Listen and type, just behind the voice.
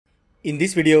In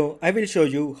this video, I will show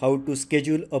you how to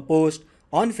schedule a post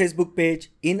on Facebook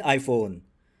page in iPhone.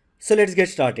 So let's get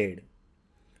started.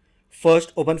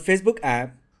 First, open Facebook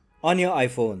app on your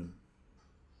iPhone.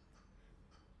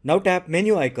 Now tap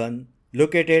menu icon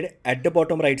located at the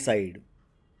bottom right side.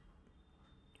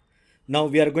 Now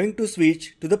we are going to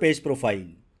switch to the page profile.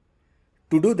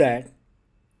 To do that,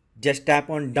 just tap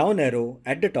on down arrow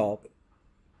at the top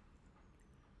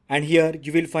and here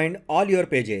you will find all your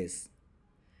pages.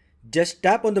 Just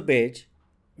tap on the page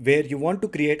where you want to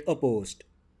create a post.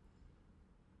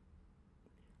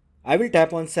 I will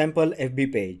tap on sample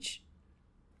FB page.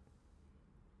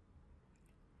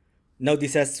 Now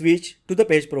this has switched to the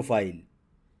page profile.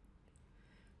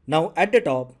 Now at the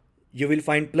top, you will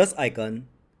find plus icon.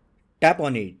 Tap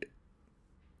on it.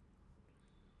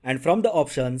 And from the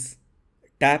options,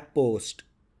 tap post.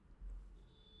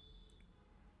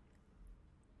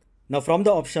 Now from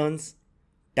the options,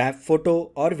 tap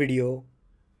photo or video.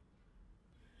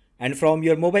 And from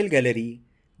your mobile gallery,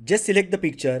 just select the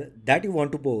picture that you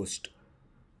want to post.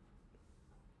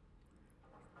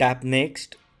 Tap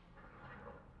next.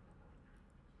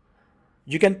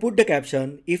 You can put the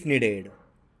caption if needed.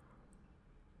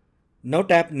 Now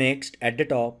tap next at the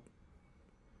top.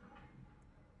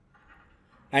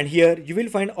 And here you will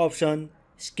find option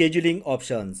scheduling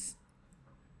options.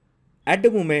 At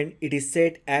the moment it is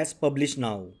set as publish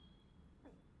now.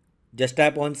 Just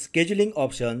tap on scheduling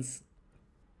options.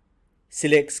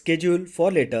 Select schedule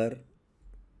for later.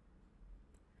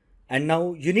 And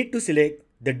now you need to select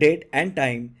the date and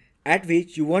time at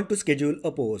which you want to schedule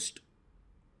a post.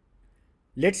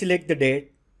 Let's select the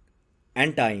date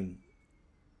and time.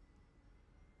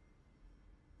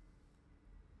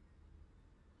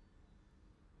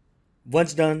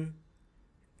 Once done,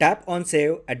 tap on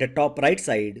save at the top right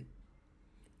side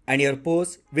and your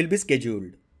post will be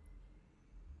scheduled.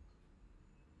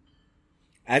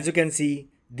 As you can see,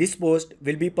 this post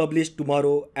will be published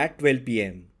tomorrow at 12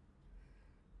 p.m.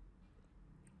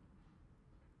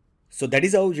 So that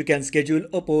is how you can schedule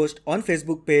a post on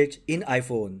Facebook page in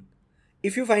iPhone.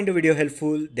 If you find the video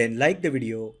helpful, then like the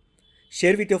video,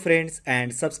 share with your friends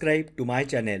and subscribe to my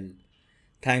channel.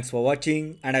 Thanks for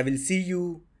watching and I will see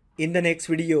you in the next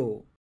video.